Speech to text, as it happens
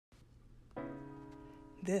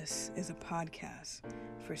This is a podcast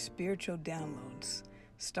for spiritual downloads,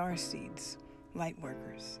 star seeds, light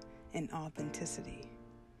workers, and authenticity.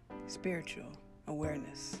 Spiritual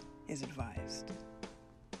awareness is advised.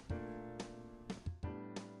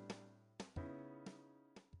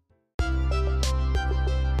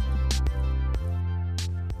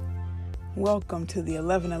 Welcome to the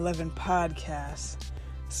 1111 podcast.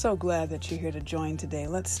 So glad that you're here to join today.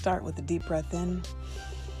 Let's start with a deep breath in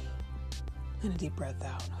and a deep breath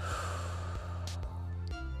out.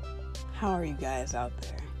 How are you guys out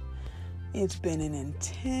there? It's been an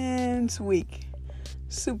intense week.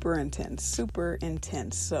 Super intense.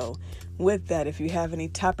 So with that, if you have any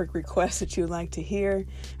topic requests that you'd like to hear,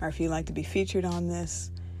 or if you'd like to be featured on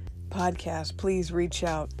this podcast, please reach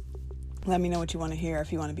out. Let me know what you want to hear,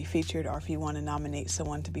 if you want to be featured, or if you want to nominate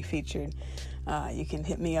someone to be featured. You can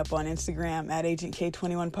hit me up on Instagram at Agent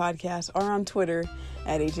K21 Podcast or on Twitter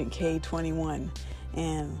at Agent K21.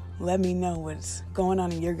 And let me know what's going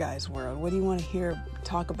on in your guys' world. What do you want to hear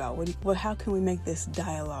talk about? How can we make this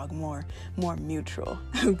dialogue more mutual?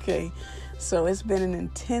 Okay, so it's been an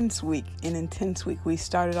intense week. We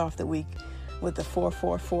started off the week with the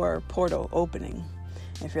 444 portal opening.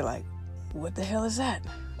 If you're like, what the hell is that?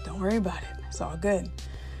 Don't worry about it. It's all good.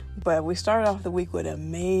 But we started off the week with a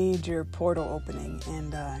major portal opening,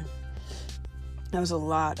 and there was a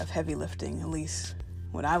lot of heavy lifting, at least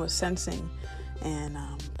what I was sensing, and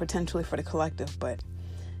potentially for the collective. But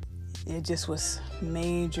it just was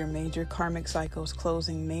major karmic cycles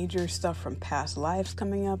closing, major stuff from past lives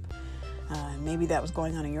coming up. Maybe that was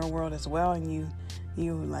going on in your world as well, and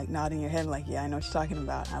you like nodding your head like, yeah, I know what you're talking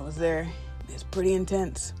about. I was there. It's pretty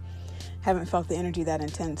intense. Haven't felt the energy that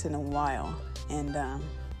intense in a while, and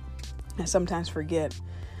I sometimes forget,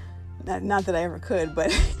 not that I ever could,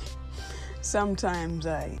 but sometimes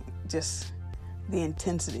I just, the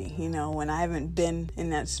intensity, when I haven't been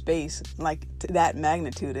in that space, like to that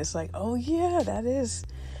magnitude, it's like, oh yeah,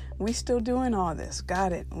 we still doing all this,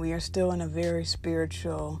 got it. We are still in a very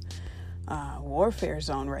spiritual warfare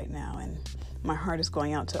zone right now, and my heart is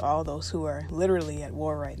going out to all those who are literally at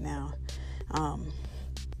war right now.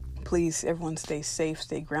 Please, everyone stay safe,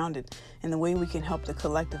 stay grounded. And the way we can help the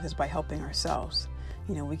collective is by helping ourselves.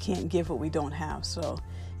 We can't give what we don't have. So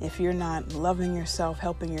if you're not loving yourself,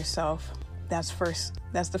 helping yourself, that's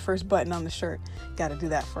the first button on the shirt. Got to do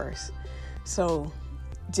that first. So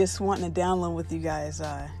just wanting to download with you guys,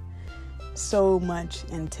 so much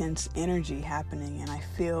intense energy happening. And I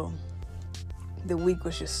feel the week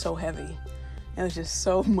was just so heavy. It was just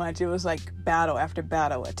so much. It was like battle after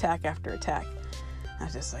battle, attack after attack. I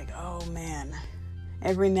was just like, oh man,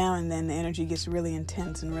 every now and then the energy gets really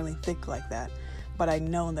intense and really thick like that. But I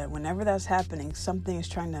know that whenever that's happening, something is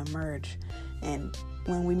trying to emerge. And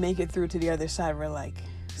when we make it through to the other side, we're like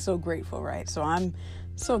so grateful, right? So I'm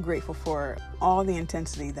so grateful for all the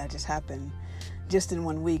intensity that just happened just in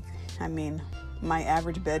 1 week. I mean, my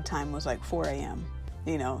average bedtime was like 4 a.m.,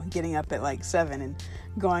 getting up at like 7 and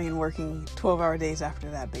going and working 12-hour days after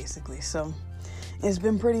that, basically. So it's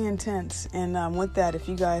been pretty intense. And with that, if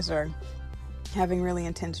you guys are having really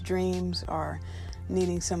intense dreams or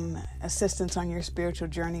needing some assistance on your spiritual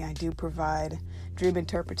journey, I do provide dream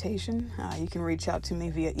interpretation. You can reach out to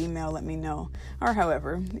me via email, let me know, or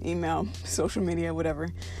however, email, social media, whatever,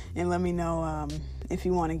 and let me know if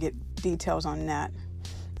you want to get details on that.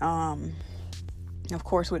 Of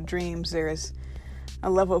course, with dreams, there is a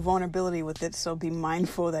level of vulnerability with it, so be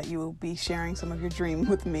mindful that you will be sharing some of your dream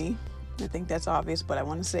with me. I think that's obvious, but I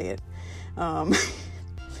want to say it. And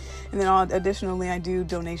then additionally, I do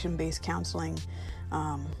donation-based counseling.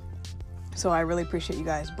 So I really appreciate you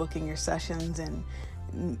guys booking your sessions and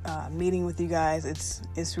meeting with you guys.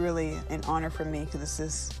 It's really an honor for me because this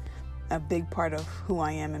is a big part of who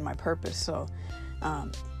I am and my purpose. So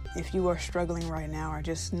if you are struggling right now or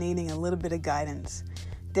just needing a little bit of guidance,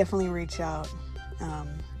 definitely reach out.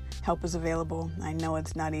 Help is available. I know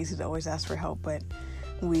it's not easy to always ask for help, but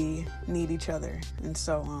we need each other, and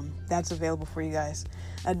so that's available for you guys.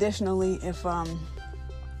 Additionally, if I'm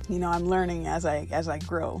learning as I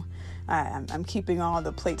grow, I'm keeping all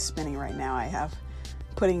the plates spinning right now. I have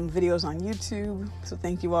putting videos on YouTube, so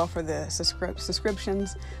thank you all for the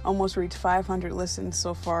subscriptions. Almost reached 500 listens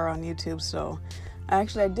so far on YouTube. So I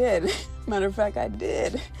did. Matter of fact, I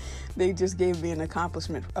did. They just gave me an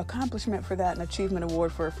accomplishment for that, an achievement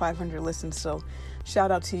award for 500 listens. So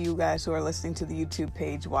shout out to you guys who are listening to the YouTube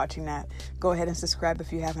page, watching that. Go ahead and subscribe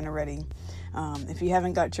if you haven't already. If you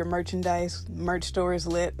haven't got your merchandise, merch store is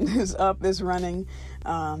lit, is up, is running.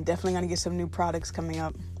 Definitely going to get some new products coming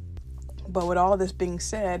up. But with all this being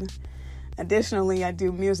said, additionally, I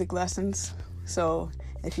do music lessons. So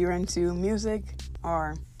if you're into music,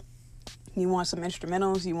 or you want some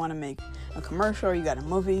instrumentals, you want to make a commercial, or you got a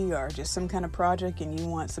movie or just some kind of project and you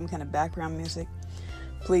want some kind of background music,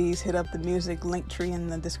 please hit up the music link tree in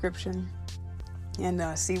the description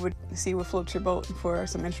and see what floats your boat for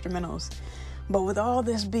some instrumentals. But with all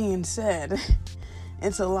this being said,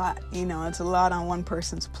 it's a lot, it's a lot on one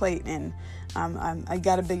person's plate, and I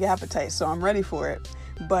got a big appetite, so I'm ready for it.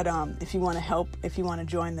 But if you want to help, if you want to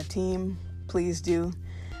join the team, please do.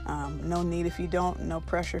 No need if you don't, no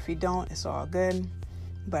pressure if you don't, it's all good.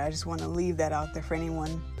 But I just want to leave that out there for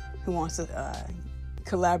anyone who wants to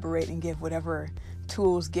collaborate and give whatever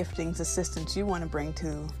tools, giftings, assistance you want to bring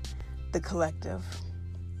to the collective.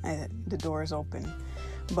 The door is open.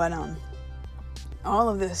 But all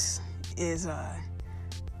of this is,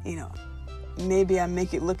 maybe I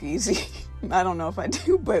make it look easy. I don't know if I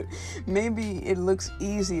do, but maybe it looks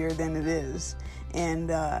easier than it is.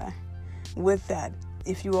 And with that,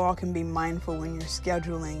 if you all can be mindful when you're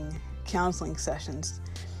scheduling counseling sessions,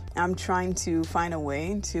 I'm trying to find a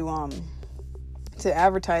way to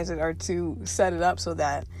advertise it or to set it up so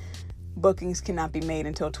that bookings cannot be made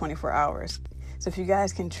until 24 hours. So if you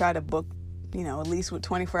guys can try to book, at least with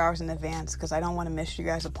 24 hours in advance, because I don't want to miss you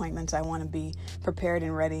guys' appointments. I want to be prepared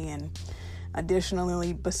and ready. And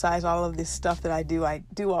additionally, besides all of this stuff that I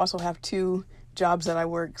do also have 2 jobs that I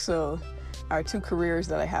work, or 2 careers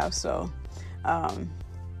that I have. So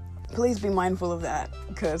please be mindful of that,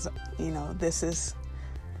 because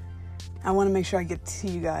I want to make sure I get to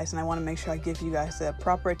you guys, and I want to make sure I give you guys the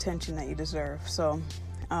proper attention that you deserve. So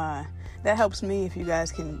that helps me if you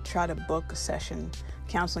guys can try to book a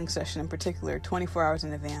counseling session in particular, 24 hours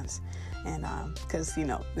in advance. And because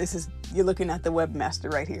you're looking at the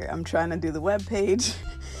webmaster right here. I'm trying to do the web page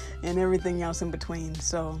and everything else in between.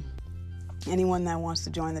 So anyone that wants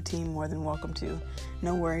to join the team, more than welcome to.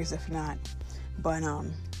 No worries if not. But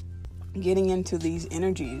getting into these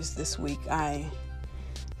energies this week, I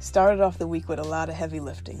started off the week with a lot of heavy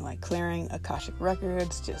lifting, like clearing Akashic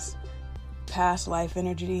records, just past life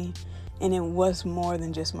energy. And it was more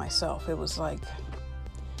than just myself. It was like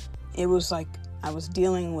I was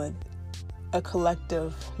dealing with a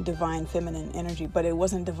collective divine feminine energy, but it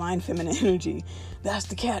wasn't divine feminine energy. That's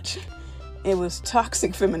the catch. It was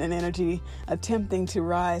toxic feminine energy attempting to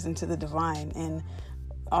rise into the divine. And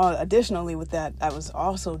additionally with that, I was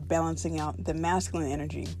also balancing out the masculine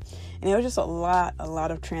energy. And it was just a lot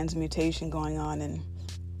of transmutation going on, and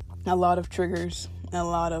a lot of triggers, a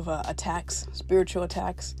lot of attacks, spiritual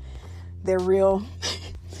attacks. They're real.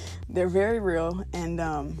 They're very real. And,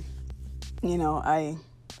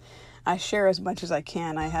 I share as much as I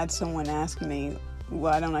can. I had someone ask me,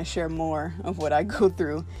 why don't I share more of what I go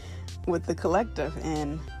through with the collective?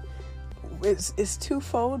 And it's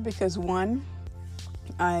twofold, because one,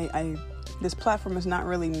 this platform is not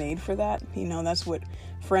really made for that. That's what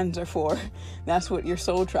friends are for. That's what your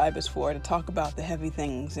soul tribe is for, to talk about the heavy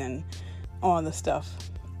things and all the stuff.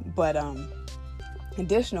 But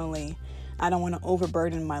additionally, I don't want to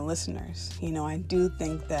overburden my listeners. I do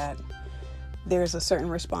think that there's a certain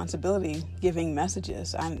responsibility giving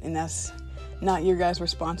messages, and that's not your guys'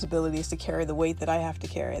 responsibilities to carry the weight that I have to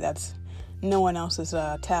carry. That's no one else's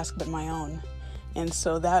task but my own. And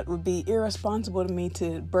so that would be irresponsible to me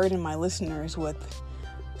to burden my listeners with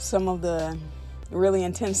some of the really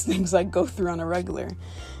intense things I go through on a regular.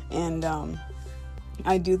 And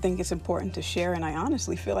I do think it's important to share, and I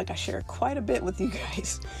honestly feel like I share quite a bit with you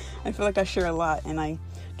guys. I feel like I share a lot, and I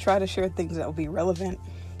try to share things that will be relevant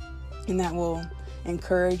and that will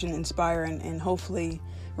encourage and inspire and hopefully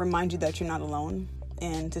remind you that you're not alone,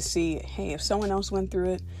 and to see, hey, if someone else went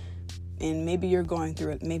through it and maybe you're going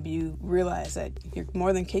through it, maybe you realize that you're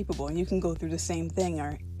more than capable and you can go through the same thing,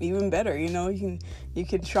 or even better, you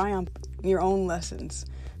can triumph your own lessons.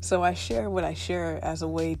 So I share what I share as a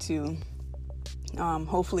way to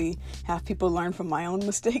hopefully have people learn from my own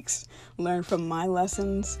mistakes, learn from my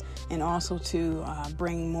lessons, and also to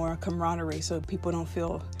bring more camaraderie so people don't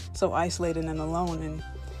feel so isolated and alone. And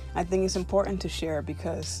I think it's important to share,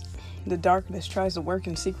 because the darkness tries to work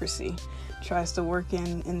in secrecy, tries to work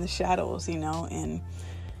in the shadows, and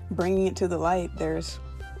bringing it to the light. That's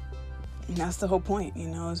the whole point,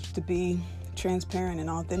 is to be transparent and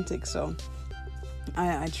authentic. So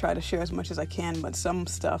I try to share as much as I can, but some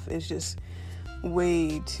stuff is just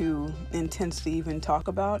way too intense to even talk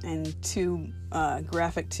about, and too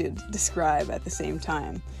graphic to describe at the same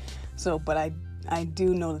time. So, but I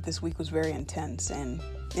do know that this week was very intense and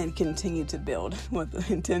continued to build with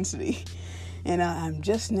the intensity. And I'm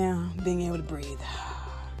just now being able to breathe.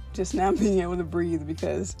 Just now being able to breathe,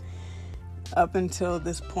 because up until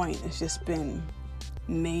this point, it's just been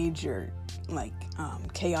major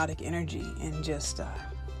chaotic energy and just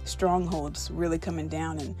strongholds really coming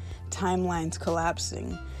down and timelines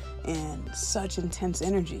collapsing and such intense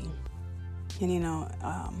energy. And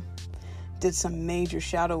did some major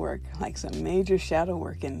shadow work.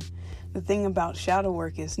 And the thing about shadow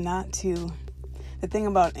work is the thing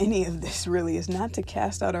about any of this really is not to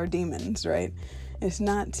cast out our demons, right? It's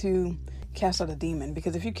not to cast out a demon,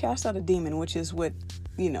 because if you cast out a demon, which is what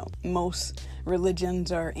most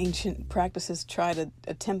religions or ancient practices try to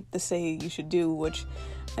attempt to say you should do, which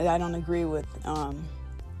I don't agree with.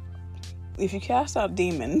 If you cast out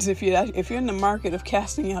demons, if you're in the market of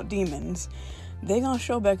casting out demons, they're gonna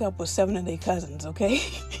show back up with 7 of their cousins, okay?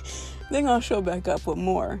 They're gonna show back up with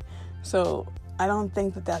more. So I don't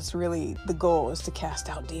think that that's really the goal, is to cast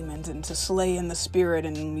out demons and to slay in the spirit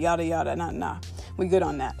and yada yada. Nah, we good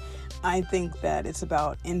on that. I think that it's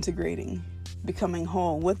about integrating, becoming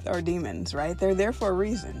whole with our demons, right? They're there for a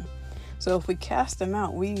reason. So if we cast them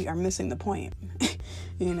out, we are missing the point.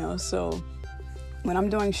 So when I'm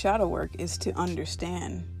doing shadow work is to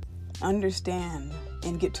understand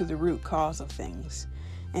and get to the root cause of things,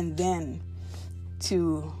 and then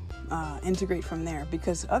to integrate from there.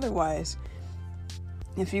 Because otherwise,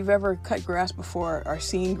 if you've ever cut grass before or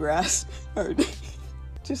seen grass or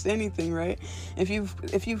just anything, right? If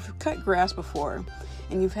you've cut grass before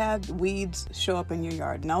and you've had weeds show up in your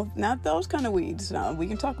yard, no, not those kind of weeds. No, we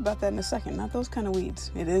can talk about that in a second. Not those kind of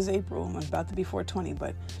weeds. It is April. I'm about to be 420,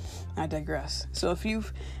 but I digress. So if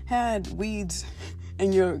you've had weeds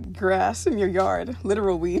in your grass in your yard,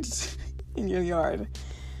 literal weeds in your yard,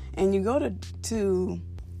 and you go to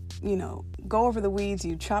go over the weeds,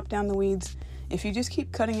 you chop down the weeds, if you just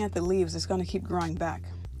keep cutting at the leaves, it's going to keep growing back.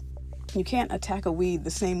 You can't attack a weed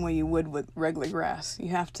the same way you would with regular grass. You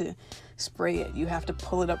have to spray it. You have to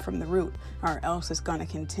pull it up from the root, or else it's going to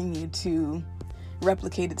continue to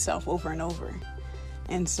replicate itself over and over.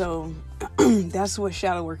 And so that's what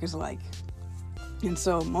shadow work is like. And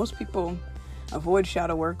so most people avoid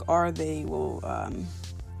shadow work, or they will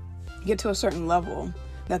get to a certain level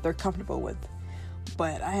that they're comfortable with.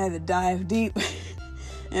 But I had to dive deep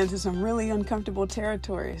into some really uncomfortable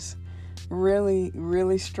territories. Really,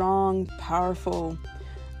 really strong, powerful.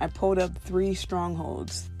 I pulled up 3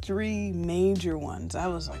 strongholds, 3 major ones. I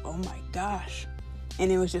was like, oh my gosh.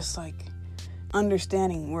 And it was just like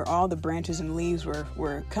understanding where all the branches and leaves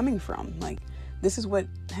were coming from. Like, this is what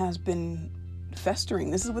has been festering.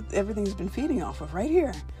 This is what everything's been feeding off of right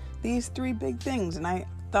here. These 3 big things. And I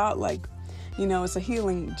thought, like, it's a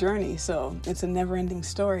healing journey. So it's a never-ending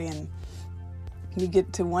story. And you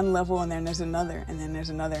get to one level, and then there's another, and then there's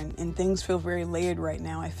another. And things feel very layered right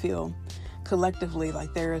now. I feel collectively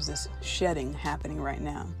like there is this shedding happening right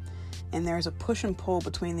now. And there's a push and pull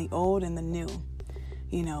between the old and the new.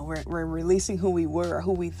 We're releasing who we were, or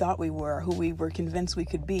who we thought we were, or who we were convinced we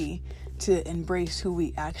could be, to embrace who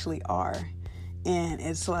we actually are. And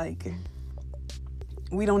it's like,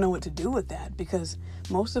 we don't know what to do with that, because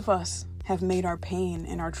most of us have made our pain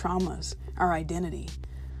and our traumas our identity.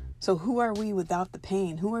 So who are we without the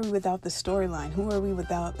pain? Who are we without the storyline? Who are we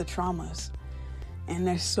without the traumas? And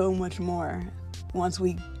there's so much more once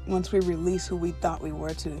we release who we thought we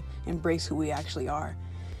were, to embrace who we actually are.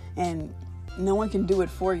 And no one can do it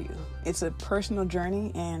for you. It's a personal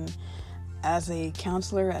journey, and as a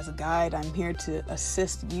counselor, as a guide, I'm here to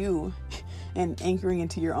assist you in anchoring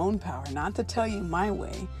into your own power, not to tell you my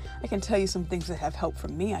way. I can tell you some things that have helped for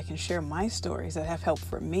me. I can share my stories that have helped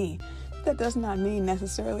for me. That does not mean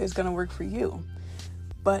necessarily it's going to work for you,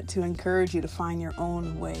 but to encourage you to find your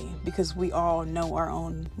own way, because we all know our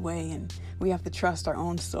own way, and we have to trust our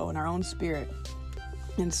own soul and our own spirit.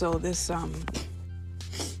 And so this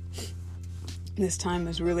time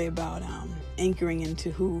is really about anchoring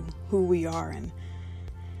into who we are. And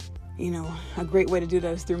a great way to do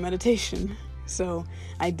that is through meditation. So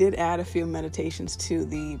I did add a few meditations to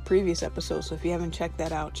the previous episode, so if you haven't checked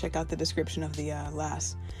that out, check out the description of the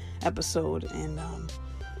last episode, and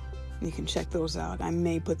you can check those out. I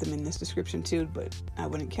may put them in this description too, but I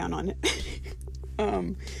wouldn't count on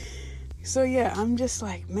it. So yeah, I'm just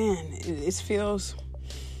like, man, it feels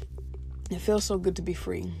so good to be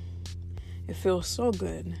free. It feels so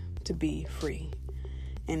good to be free.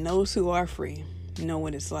 And those who are free know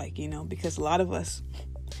what it's like, because a lot of us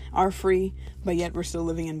are free, but yet we're still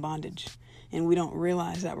living in bondage, and we don't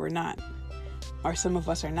realize that we're not. Or some of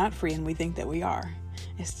us are not free, and we think that we are.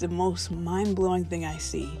 It's the most mind-blowing thing I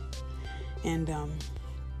see. And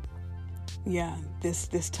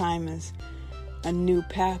this time is a new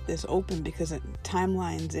path is open, because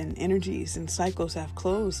timelines and energies and cycles have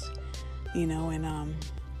closed, and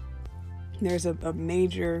there's a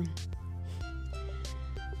major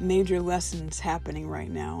major lessons happening right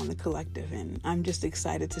now in the collective, and I'm just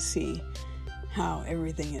excited to see how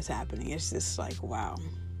everything is happening. It's just like, wow,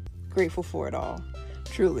 grateful for it all,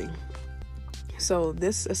 truly. So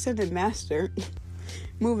this Ascended Master,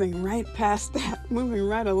 moving right past that, moving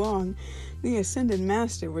right along, the Ascended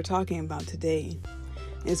Master we're talking about today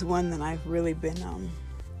is one that I've really been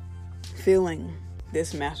feeling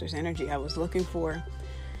this Master's energy. I was looking for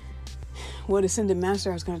what Ascended Master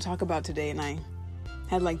I was going to talk about today, and I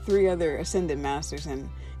had like 3 other Ascended Masters, and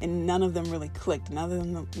none of them really clicked. None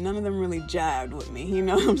of them really jabbed with me. You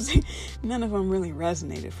know what I'm saying? None of them really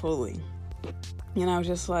resonated fully. And I was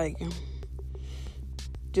just like,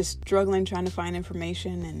 just struggling, trying to find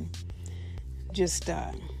information, and just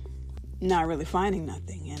not really finding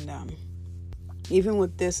nothing. And even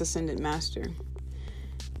with this Ascended Master,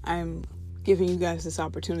 I'm giving you guys this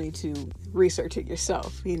opportunity to research it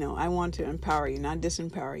yourself. You know, I want to empower you, not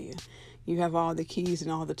disempower you. You have all the keys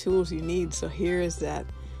and all the tools you need. So here is that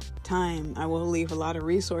time. I will leave a lot of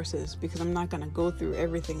resources because I'm not going to go through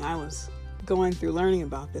everything I was going through learning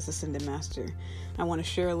about this Ascended Master. I want to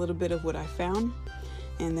share a little bit of what I found,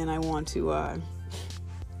 and then I want to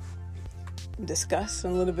discuss a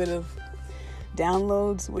little bit of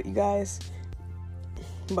downloads with you guys.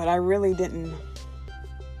 But I really didn't.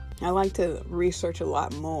 I like to research a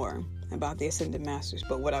lot more about the Ascended Masters,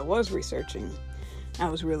 but what I was researching, I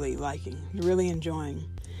was really liking, really enjoying.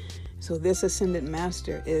 So this Ascended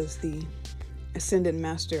Master is the Ascended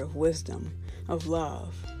Master of wisdom, of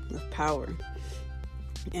love, of power.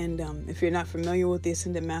 And if you're not familiar with the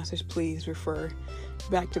Ascended Masters, please refer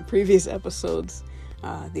back to previous episodes.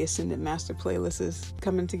 The Ascended Master playlist is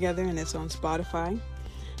coming together, and it's on Spotify.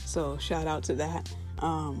 So shout out to that.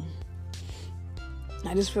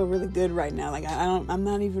 I just feel really good right now. Like I'm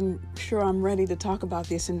not even sure I'm ready to talk about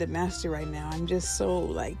the Ascended Master right now. I'm just so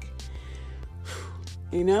like,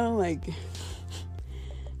 you know, like,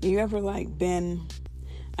 you ever like been,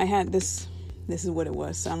 I had this is what it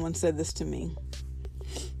was. Someone said this to me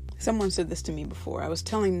before. I was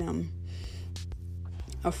telling them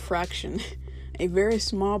a fraction, a very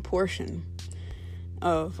small portion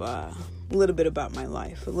of a little bit about my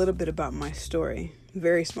life, a little bit about my story,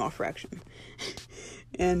 very small fraction.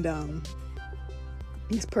 And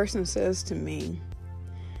this person says to me,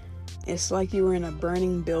 it's like you were in a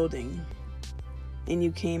burning building and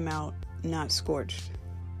you came out not scorched.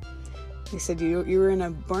 They said you were in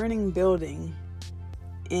a burning building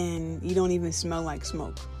and you don't even smell like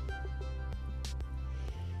smoke.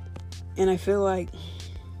 And I feel like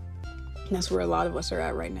that's where a lot of us are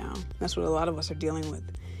at right now. That's what a lot of us are dealing with.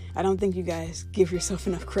 I don't think you guys give yourself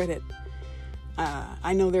enough credit.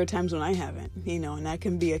 I know there are times when I haven't, you know, and that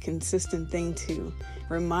can be a consistent thing to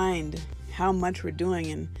remind how much we're doing,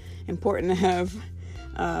 and important to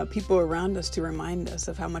have people around us to remind us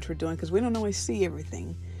of how much we're doing, because we don't always see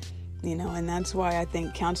everything, you know, and that's why I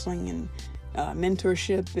think counseling and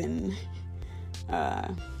mentorship and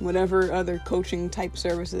whatever other coaching type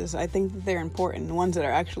services, I think that they're important. Ones that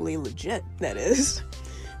are actually legit, that is.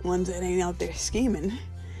 Ones that ain't out there scheming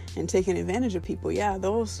and taking advantage of people. Yeah,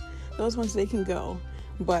 those ones, they can go.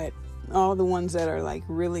 But all the ones that are like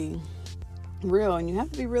really real, and you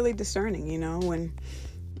have to be really discerning, you know. When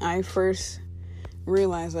I first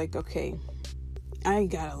realized, like, okay, I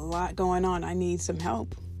got a lot going on, I need some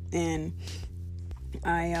help. And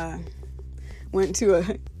I went to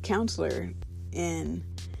a counselor, and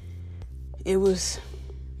it was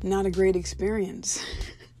not a great experience.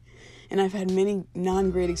 And I've had many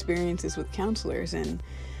non-great experiences with counselors, and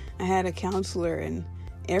I had a counselor, and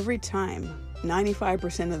every time,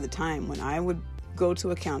 95% of the time, when I would go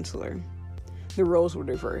to a counselor, the roles would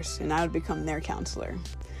reverse, and I would become their counselor.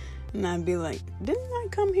 And I'd be like, didn't I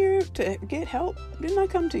come here to get help? Didn't I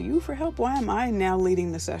come to you for help? Why am I now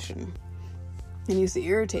leading the session? And it used to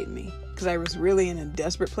irritate me, because I was really in a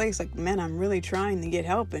desperate place. Like, man, I'm really trying to get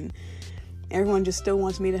help, and everyone just still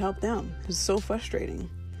wants me to help them. It was so frustrating.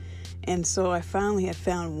 And so I finally had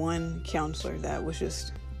found one counselor that was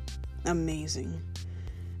just amazing.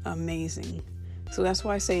 So that's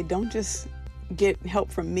why I say, don't just get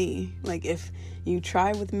help from me. Like, if you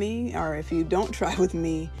try with me, or if you don't try with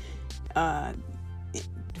me,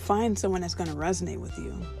 find someone that's going to resonate with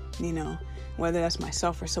you, you know, whether that's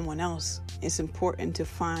myself or someone else. It's important to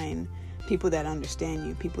find people that understand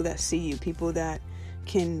you, people that see you, people that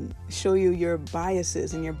can show you your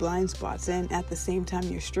biases and your blind spots, and at the same time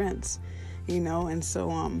your strengths, you know. And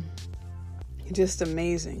so just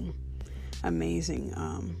amazing.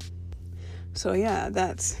 So yeah,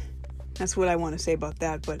 that's what I want to say about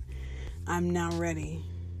that. But I'm now ready.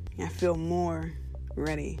 I feel more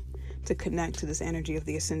ready to connect to this energy of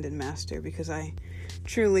the Ascended Master, because I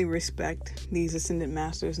truly respect these Ascended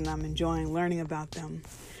Masters, and I'm enjoying learning about them.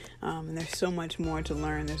 And there's so much more to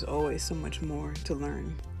learn. There's always so much more to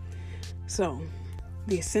learn. So,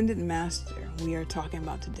 the Ascended Master we are talking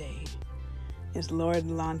about today is Lord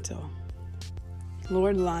Lanto.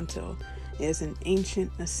 Lord Lanto is an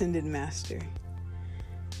ancient Ascended Master.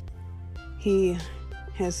 He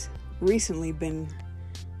has recently been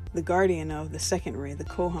the guardian of the second ray, the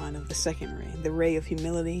Kohan of the second ray, the ray of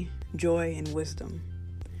humility, joy, and wisdom.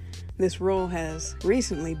 This role has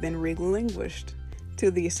recently been relinquished to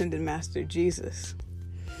the Ascended Master Jesus.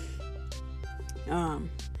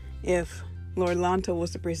 If Lord Lanto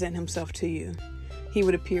was to present himself to you, he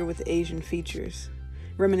would appear with Asian features,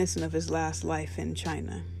 reminiscent of his last life in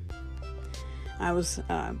China. I was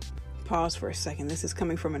pause for a second. This is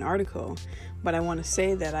coming from an article, but I want to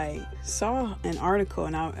say that I saw an article,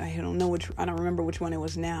 and I don't remember which one it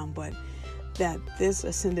was now, but that this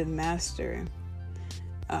Ascended Master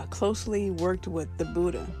closely worked with the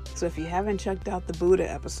Buddha. So if you haven't checked out the Buddha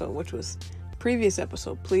episode, which was previous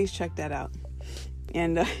episode, please check that out.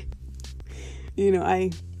 And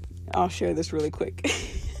I'll share this really quick.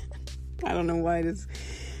 I don't know why this.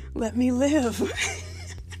 Let me live.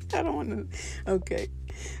 I don't want to. Okay.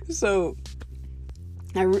 So,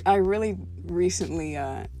 I really recently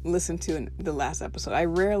listened to the last episode. I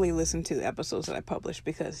rarely listen to the episodes that I publish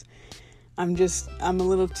because I'm a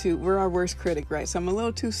little too, we're our worst critic, right? So I'm a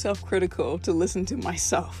little too self-critical to listen to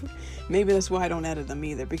myself. Maybe that's why I don't edit them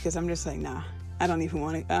either, because I'm just like, nah, I don't even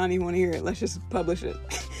want to hear it. Let's just publish it.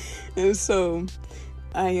 And so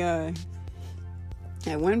I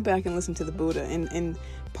went back and listened to the Buddha, and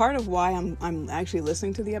part of why I'm actually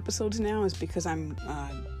listening to the episodes now is because I'm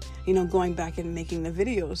going back and making the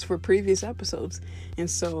videos for previous episodes. And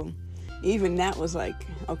so even that was like,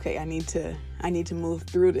 okay, I need to move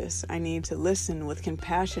through this. I need to listen with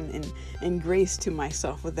compassion and grace to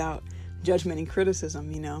myself without judgment and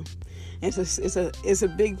criticism, It's a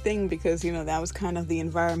big thing because, that was kind of the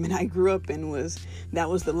environment I grew up in, that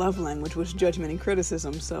was the love language, was judgment and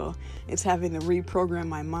criticism. So it's having to reprogram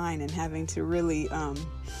my mind and having to really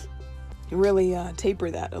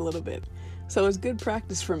taper that a little bit. So it's good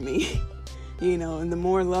practice for me, and the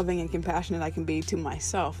more loving and compassionate I can be to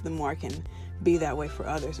myself, the more I can be that way for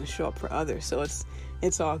others and show up for others. So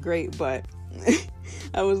it's all great. But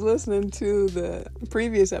I was listening to the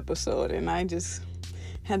previous episode and I just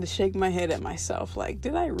had to shake my head at myself. Like,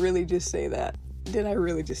 did I really just say that?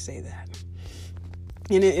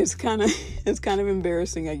 And it's kind of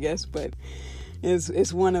embarrassing, I guess, but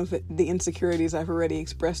it's one of the insecurities I've already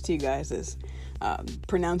expressed to you guys is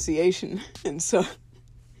pronunciation. And so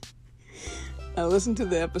I listened to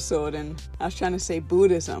the episode and I was trying to say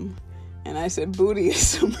Buddhism and I said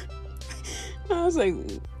Buddhism. I was like,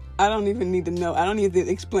 I don't even need to know. I don't need to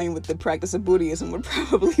explain what the practice of Buddhism would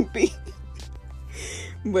probably be.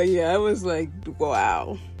 But yeah, I was like,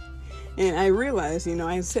 wow. And I realized,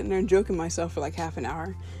 I was sitting there and joking myself for like half an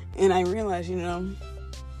hour. And I realized,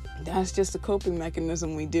 that's just a coping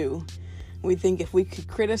mechanism we do. We think if we could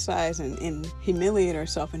criticize and humiliate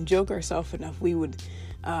ourselves and joke ourselves enough, we would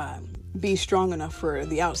be strong enough for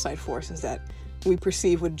the outside forces that we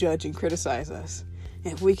perceive would judge and criticize us.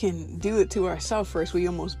 And if we can do it to ourselves first, we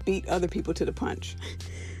almost beat other people to the punch.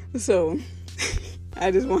 So I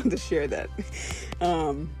just wanted to share that.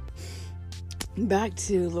 Back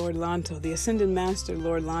to Lord Lanto. The Ascended Master,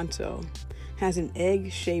 Lord Lanto, has an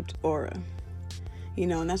egg-shaped aura.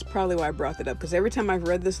 And that's probably why I brought that up, because every time I've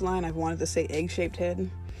read this line, I've wanted to say egg-shaped head.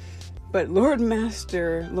 But Lord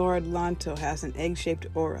Master, Lord Lanto, has an egg-shaped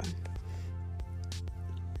aura.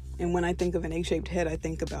 And when I think of an egg-shaped head, I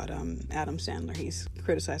think about Adam Sandler. He's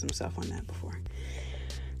criticized himself on that before.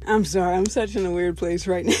 I'm sorry, I'm such in a weird place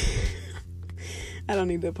right now. I don't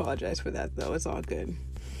need to apologize for that, though. It's all good.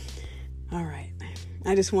 All right.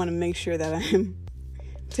 I just want to make sure that I'm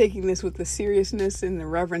taking this with the seriousness and the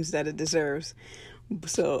reverence that it deserves.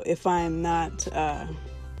 So if I'm not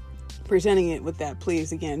presenting it with that,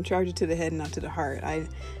 please, again, charge it to the head, not to the heart. I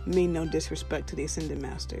mean no disrespect to the Ascended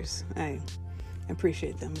Masters. I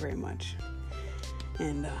appreciate them very much.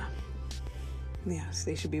 And yes,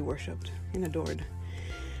 they should be worshipped and adored.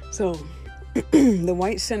 So the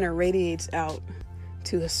white center radiates out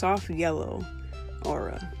to a soft yellow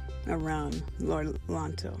aura around Lord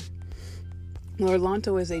Lanto. Lord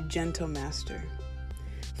Lanto is a gentle master,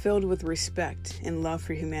 filled with respect and love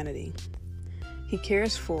for humanity. He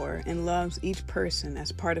cares for and loves each person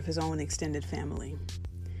as part of his own extended family.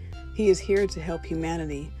 He is here to help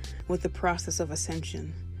humanity with the process of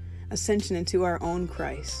ascension into our own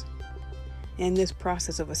Christ. In this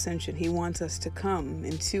process of ascension, he wants us to come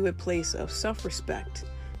into a place of self-respect,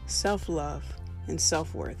 self-love, and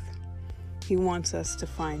self-worth. He wants us to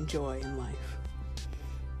find joy in life.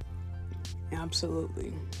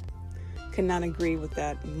 Absolutely. Could not agree with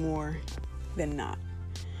that more than not.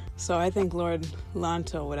 So I think Lord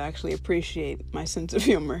Lanto would actually appreciate my sense of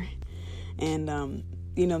humor. And,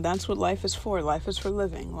 that's what life is for. Life is for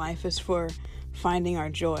living. Life is for finding our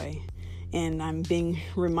joy. And I'm being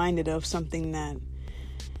reminded of something that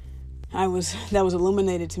was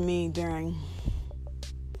illuminated to me during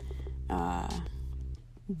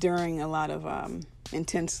a lot of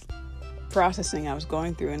intense processing I was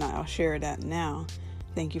going through, and I'll share that now.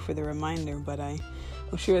 Thank you for the reminder, but I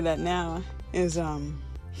will share that now. Is I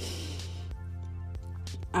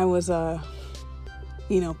was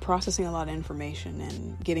processing a lot of information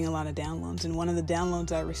and getting a lot of downloads, and one of the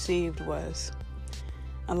downloads I received was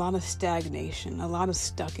a lot of stagnation, a lot of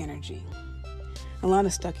stuck energy.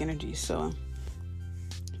 So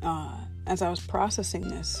as I was processing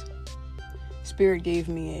this, Spirit gave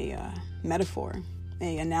me a metaphor,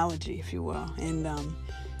 a analogy, if you will, and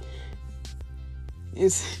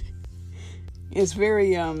it's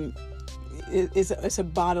very it's a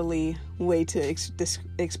bodily way to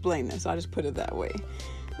explain this. I'll just put it that way.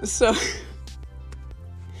 So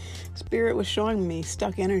Spirit was showing me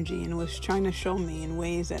stuck energy and was trying to show me in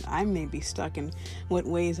ways that I may be stuck and what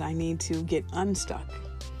ways I need to get unstuck.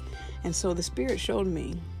 And so the Spirit showed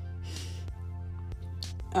me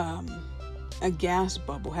a gas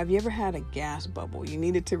bubble. Have you ever had a gas bubble? You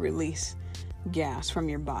needed to release gas from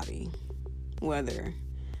your body, whether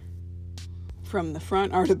from the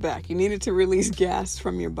front or the back. You needed to release gas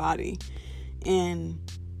from your body. And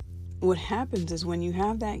what happens is when you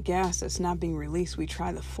have that gas that's not being released, we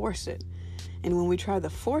try to force it. And when we try to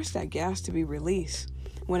force that gas to be released,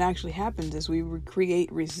 what actually happens is we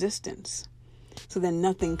create resistance. So then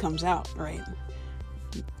nothing comes out, right?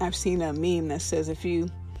 I've seen a meme that says if you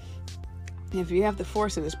have to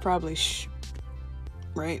force it, it's probably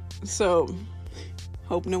right? So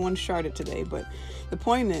hope no one sharted today, but the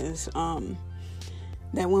point is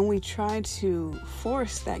that when we try to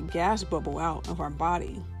force that gas bubble out of our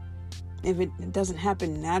body, if it doesn't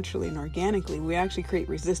happen naturally and organically, we actually create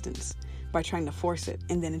resistance by trying to force it,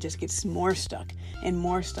 and then it just gets more stuck and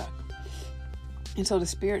more stuck. And so the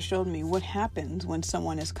Spirit showed me what happens when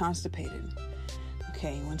someone is constipated.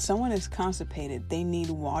 Okay, when someone is constipated, they need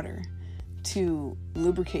water to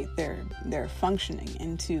lubricate their functioning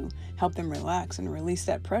and to help them relax and release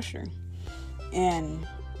that pressure. And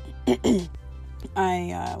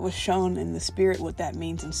I was shown in the Spirit what that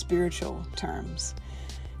means in spiritual terms.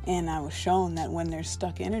 And I was shown that when there's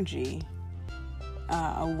stuck energy,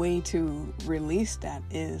 a way to release that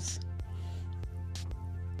is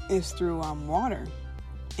through water.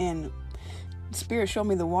 And Spirit showed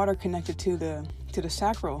me the water connected to the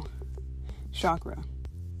sacral chakra.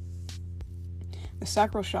 The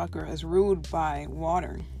sacral chakra is ruled by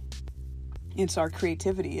water. It's our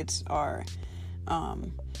creativity. It's our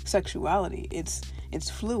sexuality. It's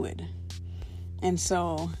fluid. And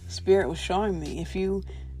so Spirit was showing me, if you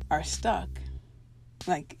are stuck,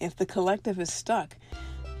 like if the collective is stuck,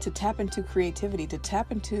 to tap into creativity, to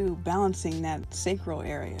tap into balancing that sacral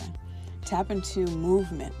area, tap into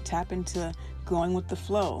movement, tap into going with the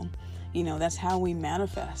flow. That's how we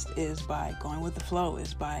manifest, is by going with the flow,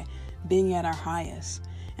 is by being at our highest.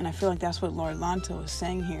 And I feel like that's what Lord Lanto is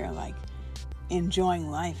saying here, like enjoying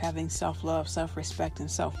life, having self-love, self-respect, and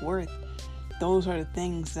self-worth. Those are the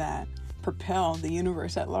things that propel the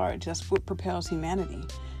universe at large. That's what propels humanity.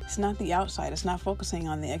 It's not the outside. It's not focusing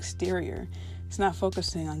on the exterior. It's not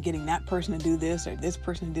focusing on getting that person to do this or this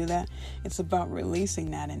person to do that. It's about releasing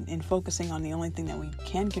that and focusing on the only thing that we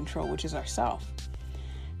can control, which is ourselves.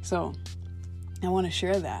 So I want to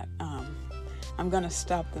share that. I'm going to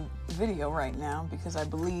stop the video right now because I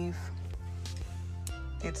believe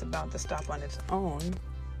it's about to stop on its own.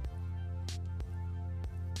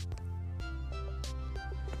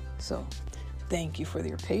 So thank you for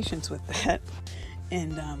your patience with that.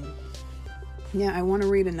 And I want to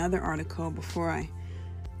read another article before I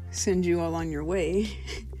send you all on your way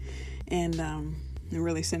and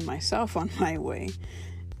really send myself on my way.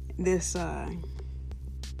 This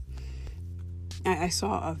I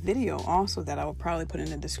saw a video also that I will probably put in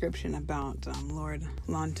the description about Lord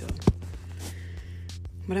Lanto.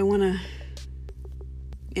 But I want to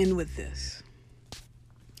end with this.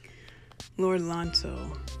 Lord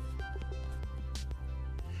Lanto,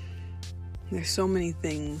 there's so many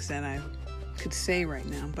things that I could say right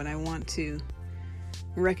now, but I want to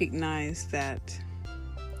recognize that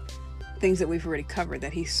things that we've already covered,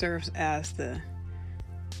 that he serves as the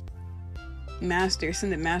master,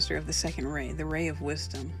 ascended master of the second ray, the ray of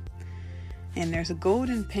wisdom. And there's a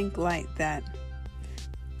golden pink light that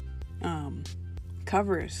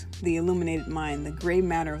covers the illuminated mind, the gray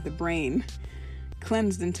matter of the brain,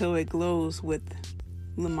 cleansed until it glows with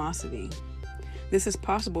luminosity. This is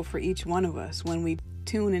possible for each one of us when we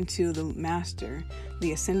tune into the Master,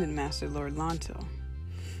 the Ascended Master, Lord Lanto.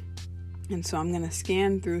 And so I'm going to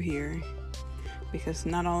scan through here because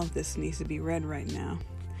not all of this needs to be read right now.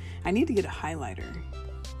 I need to get a highlighter.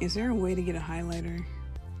 Is there a way to get a highlighter,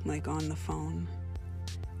 like on the phone?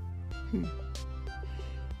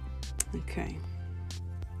 Okay.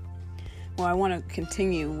 Well, I want to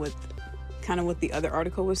continue with kind of what the other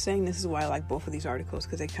article was saying. This is why I like both of these articles,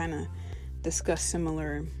 because they kind of discuss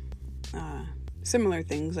similar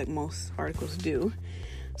things like most articles do.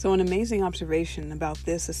 So an amazing observation about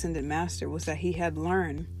this Ascended Master was that he had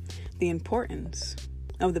learned the importance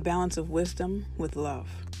of the balance of wisdom with love.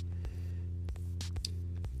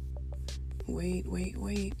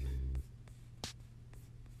 Wait.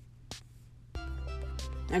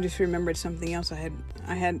 I just remembered something else. I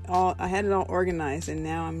had it all organized, and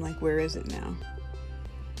now I'm like, where is it now?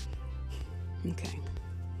 Okay.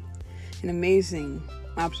 An amazing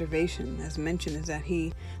observation, as mentioned, is that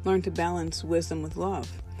he learned to balance wisdom with love.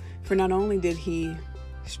 For not only did he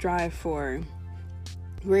strive for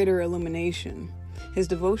greater illumination, his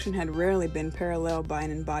devotion had rarely been paralleled by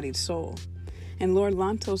an embodied soul. In Lord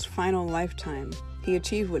Lanto's final lifetime, he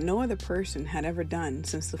achieved what no other person had ever done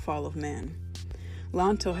since the fall of man.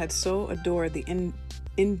 Lanto had so adored the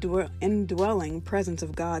indwelling presence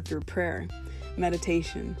of God through prayer,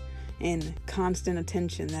 meditation, and constant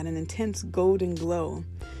attention that an intense golden glow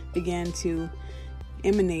began to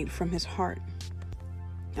emanate from his heart,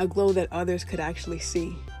 a glow that others could actually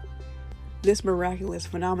see. This miraculous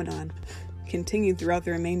phenomenon continued throughout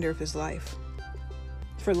the remainder of his life.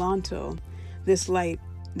 For Lanto, this light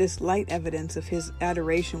evidence of his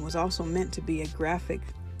adoration was also meant to be a graphic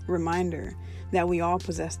reminder that we all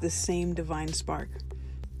possess this same divine spark.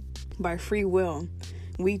 By free will,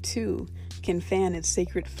 we too can fan its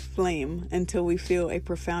sacred flame until we feel a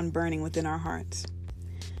profound burning within our hearts.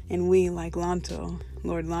 And we, like Lanto,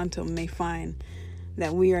 Lord Lanto, may find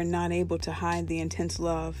that we are not able to hide the intense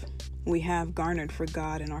love we have garnered for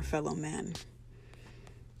God and our fellow man.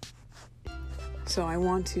 So I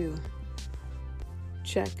want to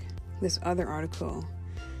check this other article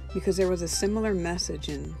because there was a similar message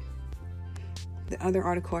in the other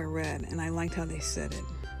article I read, and I liked how they said it.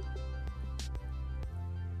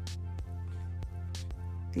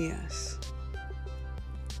 Yes.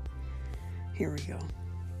 Here we go.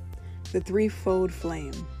 The threefold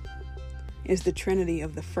flame is the trinity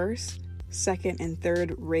of the first, second, and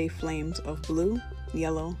third ray flames of blue,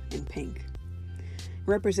 yellow, and pink,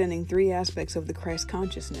 representing three aspects of the Christ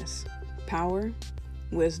consciousness: power,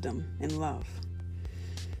 wisdom, and love.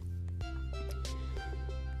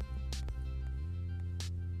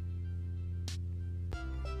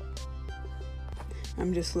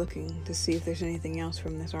 I'm just looking to see if there's anything else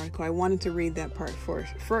from this article. I wanted to read that part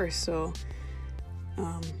first, so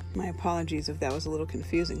my apologies if that was a little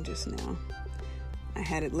confusing just now. I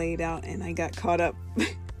had it laid out and I got caught up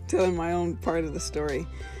telling my own part of the story,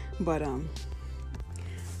 but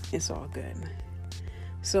it's all good.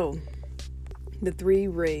 So, the three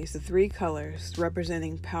rays, the three colors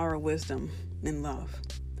representing power, wisdom, and love.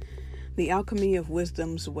 The alchemy of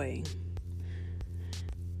wisdom's way.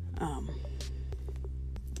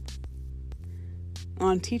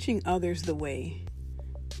 On teaching others the way,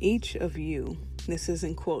 each of you, this is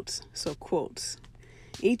in quotes, so quotes,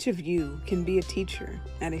 each of you can be a teacher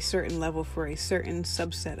at a certain level for a certain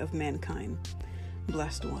subset of mankind,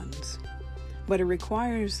 blessed ones. But it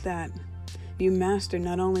requires that you master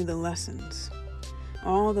not only the lessons,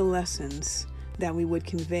 all the lessons that we would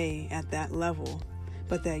convey at that level,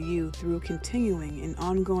 but that you, through continuing and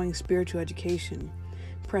ongoing spiritual education,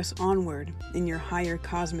 press onward in your higher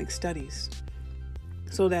cosmic studies,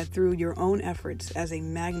 so that through your own efforts as a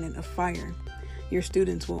magnet of fire, your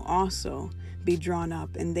students will also be drawn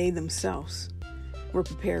up and they themselves will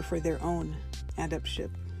prepare for their own adeptship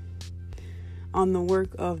on the work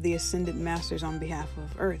of the Ascended Masters on behalf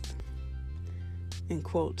of Earth. In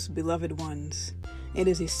quotes, beloved ones, it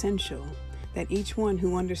is essential that each one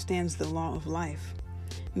who understands the law of life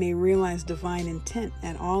may realize divine intent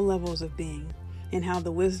at all levels of being, and how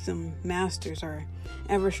the wisdom masters are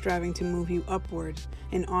ever striving to move you upward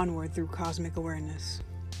and onward through cosmic awareness.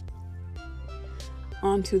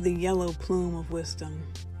 On to the yellow plume of wisdom.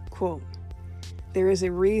 Quote, there is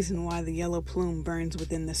a reason why the yellow plume burns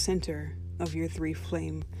within the center of your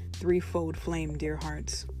threefold flame, dear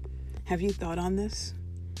hearts. Have you thought on this?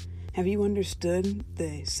 Have you understood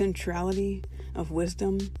the centrality of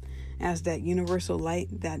wisdom as that universal light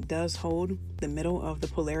that does hold the middle of the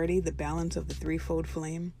polarity, the balance of the threefold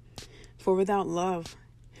flame. For without love,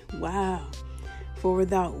 for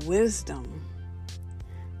without wisdom,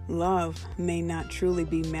 love may not truly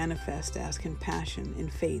be manifest as compassion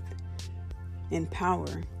and faith, and power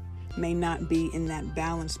may not be in that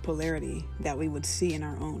balanced polarity that we would see in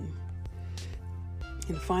our own.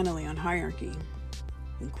 And finally, on hierarchy,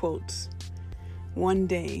 in quotes, one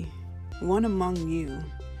day, one among you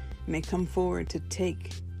may come forward to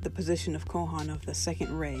take the position of Kohan of the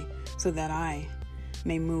second ray, so that I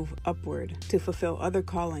may move upward to fulfill other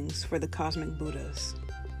callings for the cosmic Buddhas.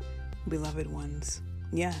 Beloved ones,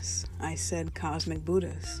 yes, I said cosmic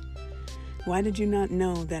Buddhas. Why did you not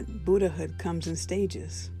know that Buddhahood comes in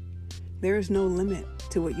stages? There is no limit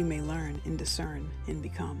to what you may learn and discern and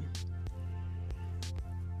become.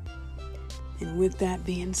 And with that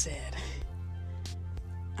being said,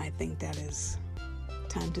 I think that is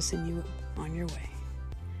time to send you on your way.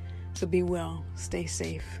 So be well, stay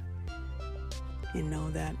safe, and know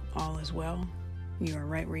that all is well. You are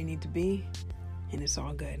right where you need to be, and it's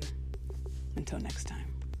all good. Until next time.